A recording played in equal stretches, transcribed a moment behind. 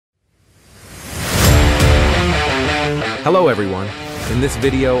Hello everyone. In this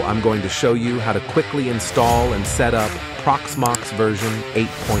video, I'm going to show you how to quickly install and set up Proxmox version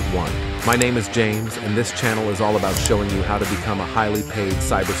 8.1. My name is James, and this channel is all about showing you how to become a highly paid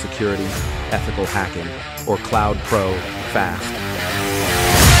cybersecurity, ethical hacking, or cloud pro fast.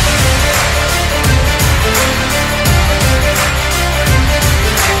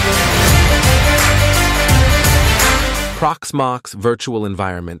 Proxmox Virtual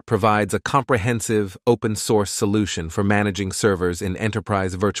Environment provides a comprehensive, open-source solution for managing servers in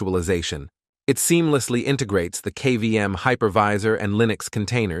enterprise virtualization. It seamlessly integrates the KVM hypervisor and Linux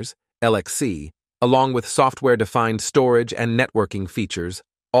containers, LXC, along with software-defined storage and networking features,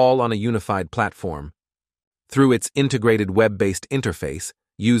 all on a unified platform. Through its integrated web-based interface,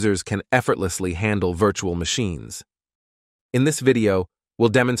 users can effortlessly handle virtual machines. In this video, we'll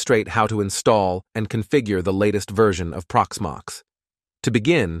demonstrate how to install and configure the latest version of Proxmox. To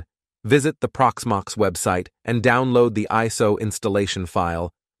begin, visit the Proxmox website and download the ISO installation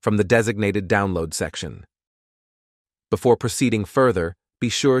file from the designated download section. Before proceeding further, be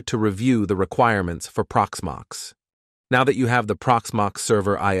sure to review the requirements for Proxmox. Now that you have the Proxmox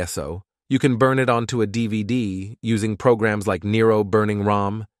server ISO, you can burn it onto a DVD using programs like Nero Burning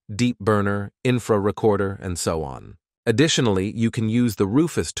ROM, Deep Burner, Infra Recorder, and so on. Additionally, you can use the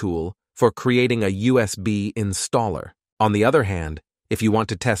Rufus tool for creating a USB installer. On the other hand, if you want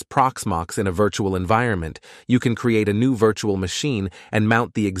to test Proxmox in a virtual environment, you can create a new virtual machine and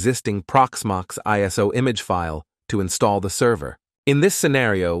mount the existing Proxmox ISO image file to install the server. In this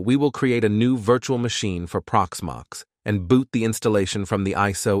scenario, we will create a new virtual machine for Proxmox and boot the installation from the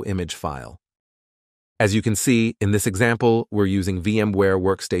ISO image file. As you can see, in this example, we're using VMware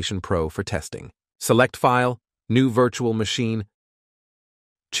Workstation Pro for testing. Select File, New Virtual Machine.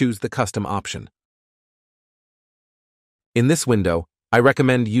 Choose the custom option. In this window, I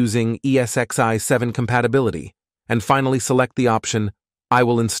recommend using ESXi 7 compatibility, and finally select the option, I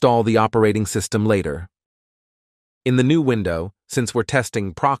will install the operating system later. In the new window, since we're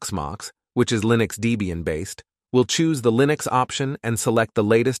testing Proxmox, which is Linux Debian-based, we'll choose the Linux option and select the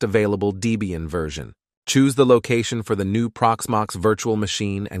latest available Debian version. Choose the location for the new Proxmox virtual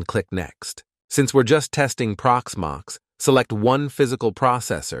machine and click Next. Since we're just testing Proxmox, select one physical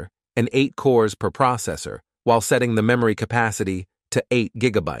processor and 8 cores per processor while setting the memory capacity to 8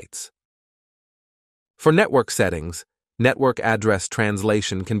 GB. For network settings, network address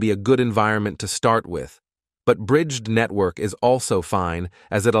translation can be a good environment to start with, but bridged network is also fine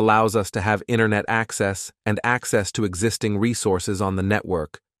as it allows us to have internet access and access to existing resources on the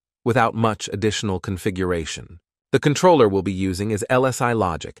network without much additional configuration. The controller we'll be using is LSI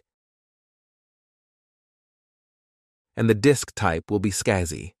Logic, and the disk type will be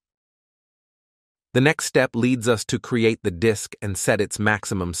SCSI. The next step leads us to create the disk and set its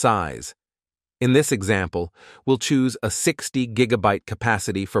maximum size. In this example, we'll choose a 60 GB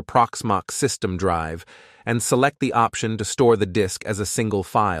capacity for Proxmox system drive and select the option to store the disk as a single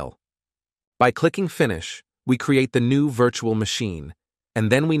file. By clicking Finish, we create the new virtual machine,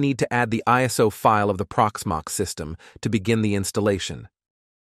 and then we need to add the ISO file of the Proxmox system to begin the installation.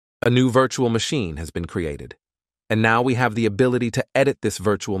 A new virtual machine has been created. And now we have the ability to edit this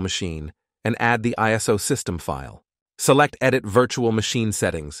virtual machine and add the ISO system file. Select Edit Virtual Machine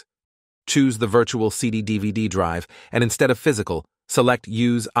Settings. Choose the virtual CD/DVD drive, and instead of physical, select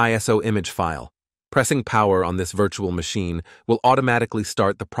Use ISO Image File. Pressing power on this virtual machine will automatically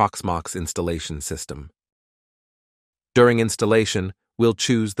start the Proxmox installation system. During installation, we'll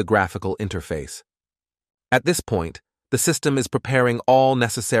choose the graphical interface. At this point, the system is preparing all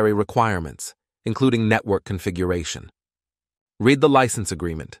necessary requirements, including network configuration. Read the license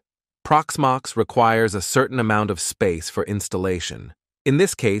agreement. Proxmox requires a certain amount of space for installation. In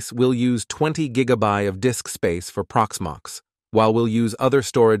this case, we'll use 20 GB of disk space for Proxmox, while we'll use other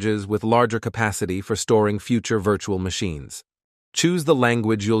storages with larger capacity for storing future virtual machines. Choose the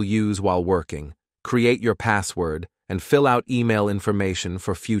language you'll use while working, create your password, and fill out email information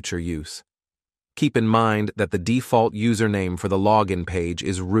for future use. Keep in mind that the default username for the login page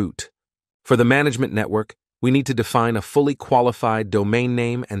is root. For the management network, we need to define a fully qualified domain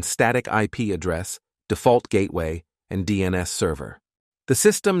name and static IP address, default gateway, and DNS server. The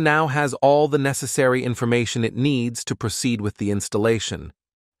system now has all the necessary information it needs to proceed with the installation.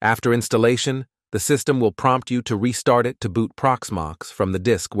 After installation, the system will prompt you to restart it to boot Proxmox from the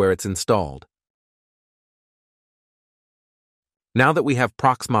disk where it's installed. Now that we have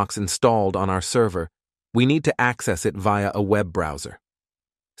Proxmox installed on our server, we need to access it via a web browser.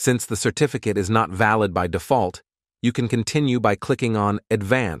 Since the certificate is not valid by default, you can continue by clicking on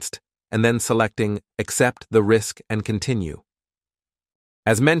Advanced and then selecting Accept the Risk and Continue.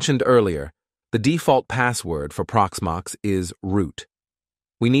 As mentioned earlier, The default password for Proxmox is root.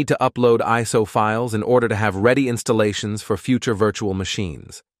 We need to upload ISO files in order to have ready installations for future virtual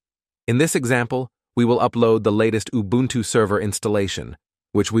machines. In this example, we will upload the latest Ubuntu server installation,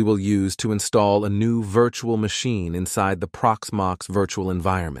 which we will use to install a new virtual machine inside the Proxmox virtual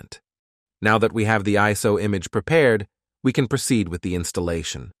environment. Now that we have the ISO image prepared, we can proceed with the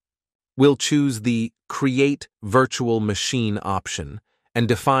installation. We'll choose the Create Virtual Machine option and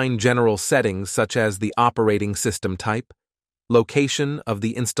define general settings such as the operating system type, location of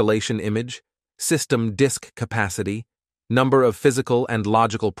the installation image, system disk capacity, number of physical and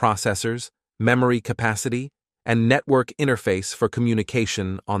logical processors, memory capacity, and network interface for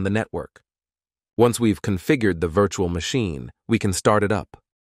communication on the network. Once we've configured the virtual machine, we can start it up.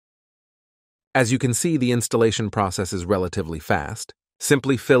 As you can see, the installation process is relatively fast.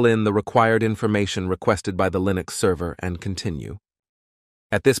 Simply fill in the required information requested by the Linux server and continue.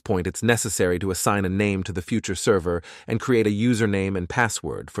 At this point, it's necessary to assign a name to the future server and create a username and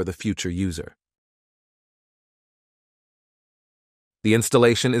password for the future user. The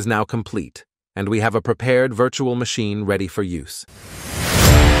installation is now complete, and we have a prepared virtual machine ready for use.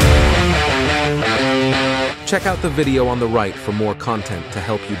 Check out the video on the right for more content to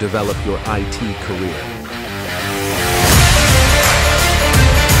help you develop your IT career.